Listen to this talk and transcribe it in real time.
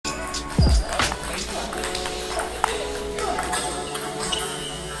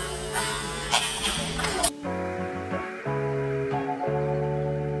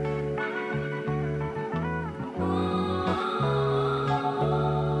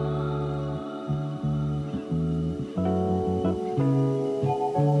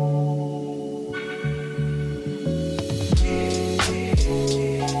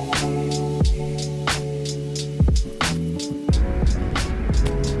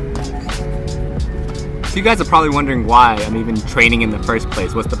So you guys are probably wondering why I'm even training in the first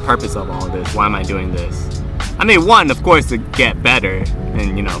place. What's the purpose of all this? Why am I doing this? I mean, one, of course, to get better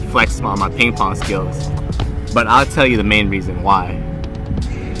and, you know, flex on my ping pong skills. But I'll tell you the main reason why.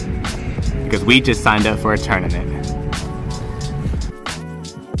 Because we just signed up for a tournament.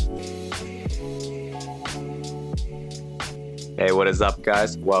 Hey, what is up,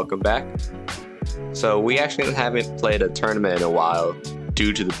 guys? Welcome back. So we actually haven't played a tournament in a while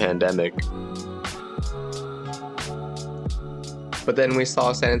due to the pandemic. But then we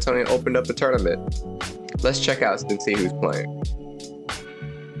saw San Antonio opened up a tournament. Let's check out and see who's playing.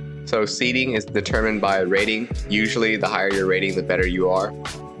 So seeding is determined by a rating. Usually the higher your rating, the better you are.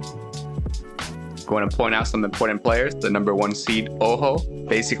 Going to point out some important players. The number 1 seed, Oho,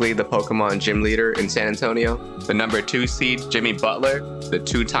 basically the Pokemon gym leader in San Antonio. The number 2 seed, Jimmy Butler, the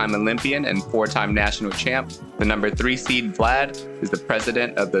 2-time Olympian and 4-time national champ. The number 3 seed, Vlad, is the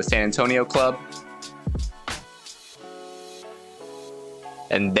president of the San Antonio Club.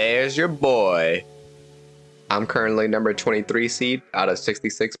 And there's your boy. I'm currently number 23 seed out of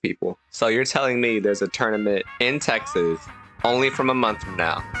 66 people. So you're telling me there's a tournament in Texas only from a month from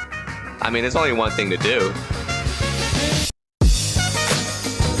now? I mean, there's only one thing to do.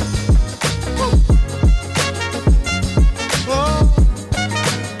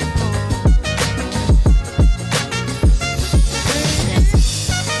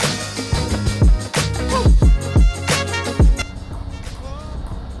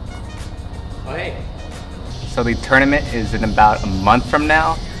 So the tournament is in about a month from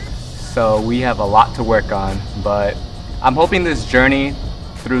now, so we have a lot to work on, but I'm hoping this journey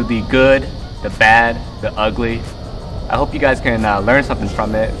through the good, the bad, the ugly, I hope you guys can learn something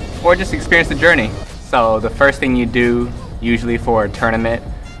from it or just experience the journey. So the first thing you do usually for a tournament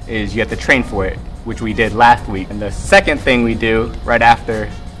is you have to train for it, which we did last week. And the second thing we do right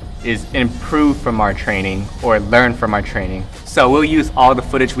after is improve from our training or learn from our training. So we'll use all the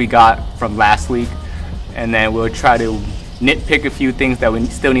footage we got from last week, and then we'll try to nitpick a few things that we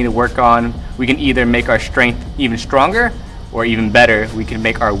still need to work on. We can either make our strength even stronger, or even better, we can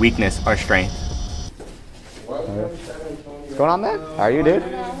make our weakness our strength. What's going on, man? How are you, dude?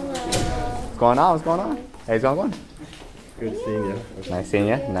 What's going on? What's going on? Hey, how's it going? Good seeing you. Nice seeing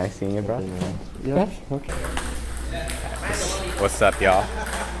you. Nice seeing you, bro. Yeah. Okay. What's up, y'all?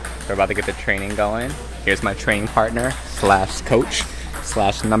 We're about to get the training going. Here's my training partner slash coach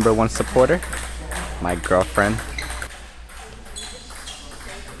slash number 1 supporter, my girlfriend.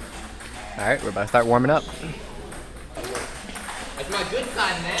 All right, we're about to start warming up. That's my good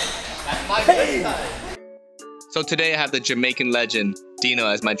side, man. That's my good side. So today I have the Jamaican legend, Dino,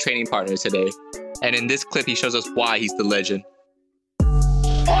 as my training partner today. And in this clip, he shows us why he's the legend.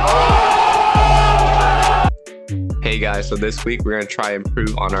 Hey guys, so this week we're gonna try and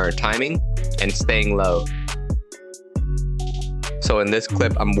improve on our timing and staying low. So in this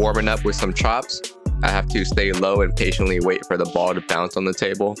clip, I'm warming up with some chops. I have to stay low and patiently wait for the ball to bounce on the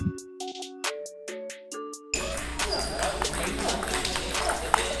table.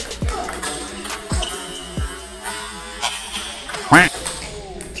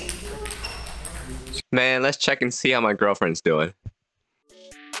 Man, let's check and see how my girlfriend's doing.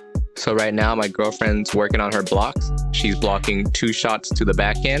 So right now, my girlfriend's working on her blocks. She's blocking 2 shots to the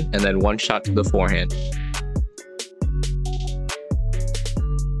backhand and then 1 shot to the forehand.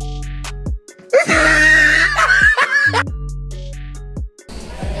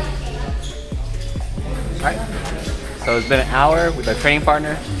 Alright, so it's been an hour with our training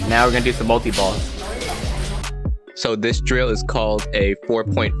partner. Now we're gonna do some multi-balls. So this drill is called a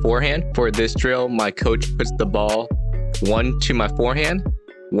 4-point forehand. For this drill, my coach puts the ball 1 to my forehand,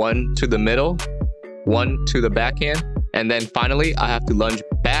 1 to the middle, 1 to the backhand, and then finally I have to lunge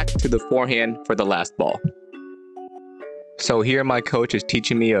back to the forehand for the last ball. So here my coach is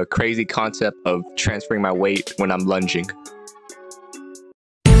teaching me a crazy concept of transferring my weight when I'm lunging.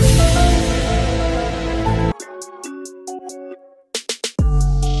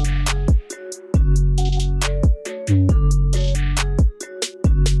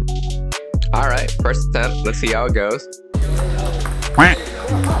 Alright, first attempt, let's see how it goes.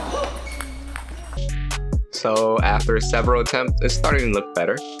 So after several attempts, it's starting to look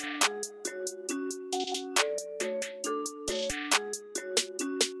better.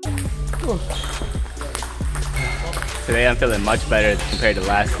 Today I'm feeling much better compared to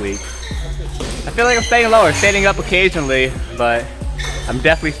last week. I feel like I'm staying lower, standing up occasionally, but I'm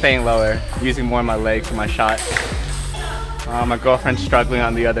definitely staying lower, using more of my legs for my shot. My girlfriend's struggling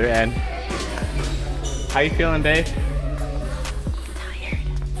on the other end. How you feeling, babe?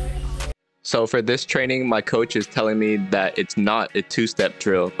 So for this training, my coach is telling me that it's not a 2-step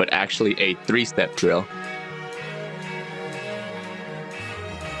drill, but actually a 3-step drill.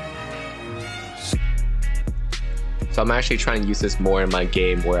 So I'm actually trying to use this more in my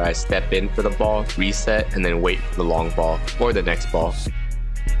game where I step in for the ball, reset, and then wait for the long ball or the next ball.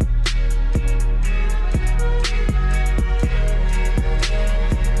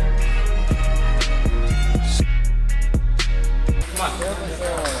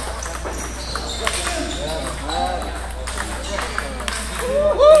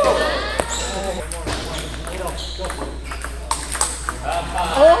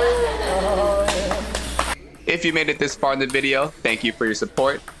 If you made it this far in the video, thank you for your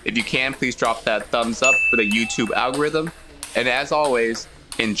support. If you can, please drop that thumbs up for the YouTube algorithm. And as always,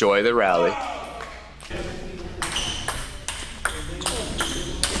 enjoy the rally.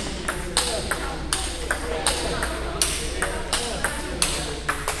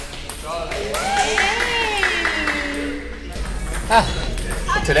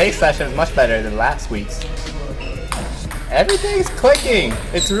 Today's session is much better than last week's. Everything's clicking.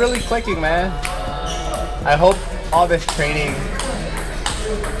 It's really clicking, man. I hope all this training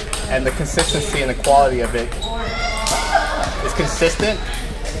and the consistency and the quality of it is consistent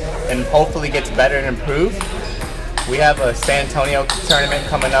and hopefully gets better and improved. We have a San Antonio tournament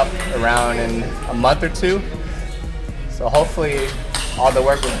coming up around in a month or two. So hopefully all the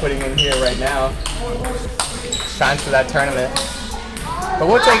work we're putting in here right now shines for that tournament. But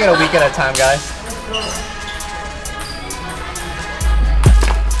we'll take it a week at a time, guys.